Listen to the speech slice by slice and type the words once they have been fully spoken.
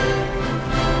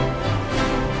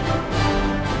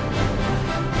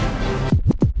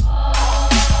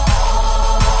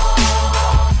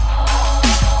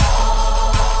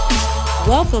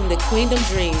Welcome to Queendom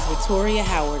Dreams with Toria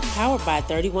Howard, powered by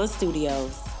 31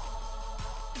 Studios.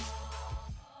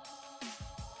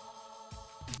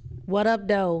 What up,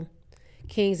 though?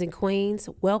 Kings and queens,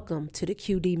 welcome to the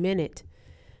QD Minute.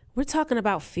 We're talking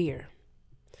about fear.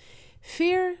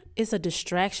 Fear is a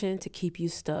distraction to keep you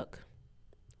stuck.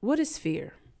 What is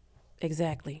fear?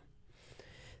 Exactly.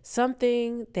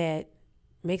 Something that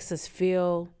makes us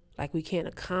feel like we can't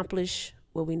accomplish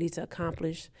what we need to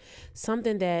accomplish.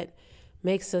 Something that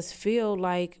makes us feel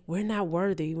like we're not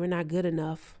worthy, we're not good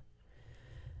enough.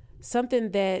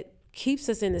 Something that keeps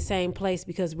us in the same place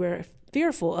because we're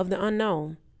fearful of the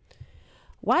unknown.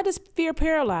 Why does fear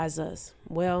paralyze us?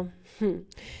 Well,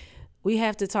 we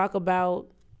have to talk about,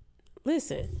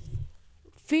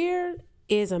 fear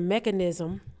is a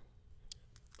mechanism,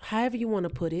 however you want to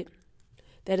put it,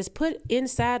 that is put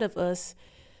inside of us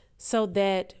so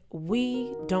that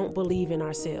we don't believe in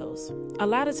ourselves. A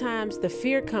lot of times the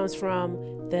fear comes from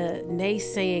the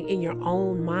naysaying in your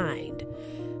own mind.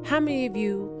 How many of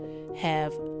you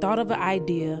have thought of an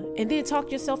idea and then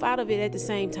talk yourself out of it at the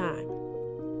same time?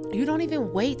 You don't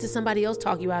even wait till somebody else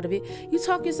talk you out of it. You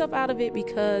talk yourself out of it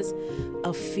because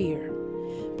of fear.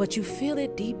 But you feel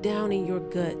it deep down in your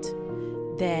gut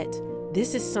that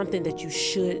this is something that you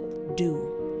should do.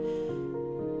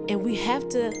 And we have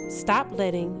to stop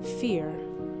letting fear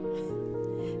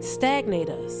stagnate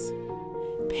us,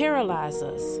 paralyze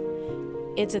us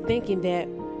into thinking that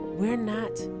we're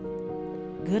not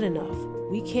good enough.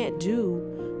 We can't do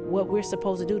what we're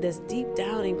supposed to do that's deep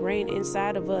down ingrained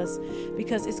inside of us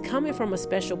because it's coming from a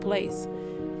special place.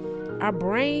 Our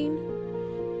brain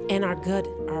and our gut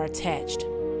are attached.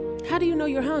 How do you know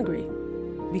you're hungry?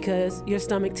 Because your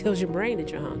stomach tells your brain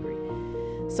that you're hungry.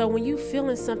 So when you're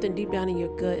feeling something deep down in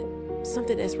your gut,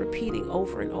 something that's repeating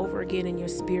over and over again in your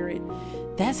spirit,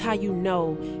 that's how you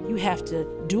know you have to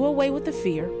do away with the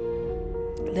fear,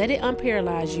 let it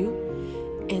unparalyze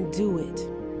you, and do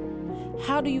it.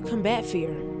 How do you combat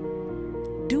fear?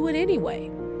 Do it anyway.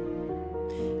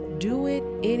 Do it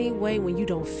anyway when you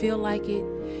don't feel like it,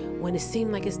 when it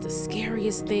seems like it's the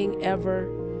scariest thing ever.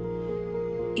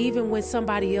 Even when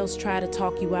somebody else try to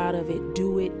talk you out of it,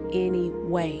 do it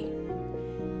anyway.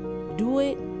 Do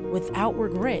it without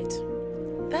regret.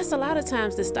 That's a lot of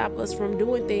times to stop us from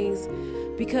doing things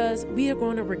because we are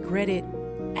going to regret it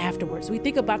afterwards. We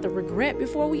think about the regret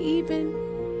before we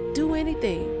even do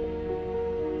anything.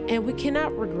 And we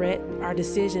cannot regret our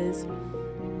decisions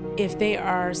if they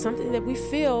are something that we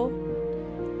feel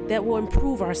that will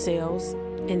improve ourselves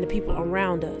and the people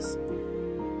around us.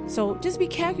 So just be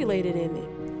calculated in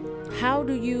it. How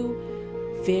do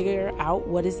you figure out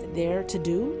what is there to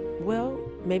do? Well,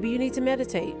 maybe you need to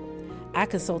meditate. I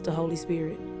consult the Holy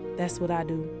Spirit. That's what I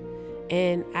do.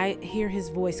 And I hear his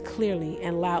voice clearly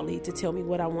and loudly to tell me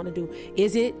what I want to do.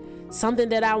 Is it something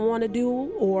that I want to do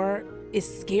or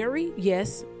is scary?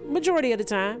 Yes, majority of the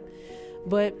time.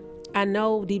 But I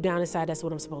know deep down inside that's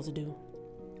what I'm supposed to do.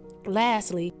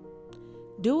 Lastly,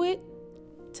 do it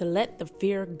to let the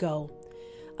fear go.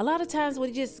 A lot of times when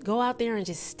you just go out there and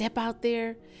just step out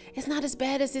there, it's not as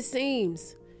bad as it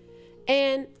seems.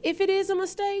 And if it is a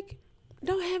mistake,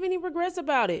 don't have any regrets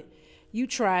about it. You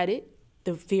tried it.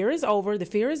 The fear is over. The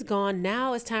fear is gone.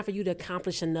 Now it's time for you to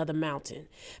accomplish another mountain.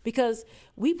 Because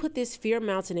we put this fear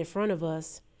mountain in front of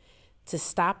us to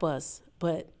stop us.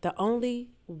 But the only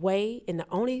way and the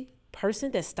only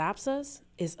person that stops us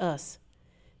is us.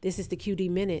 This is the QD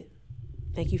Minute.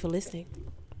 Thank you for listening.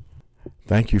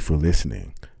 Thank you for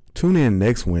listening. Tune in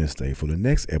next Wednesday for the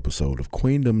next episode of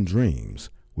Queendom Dreams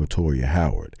with Toria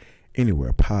Howard,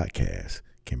 anywhere podcasts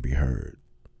can be heard.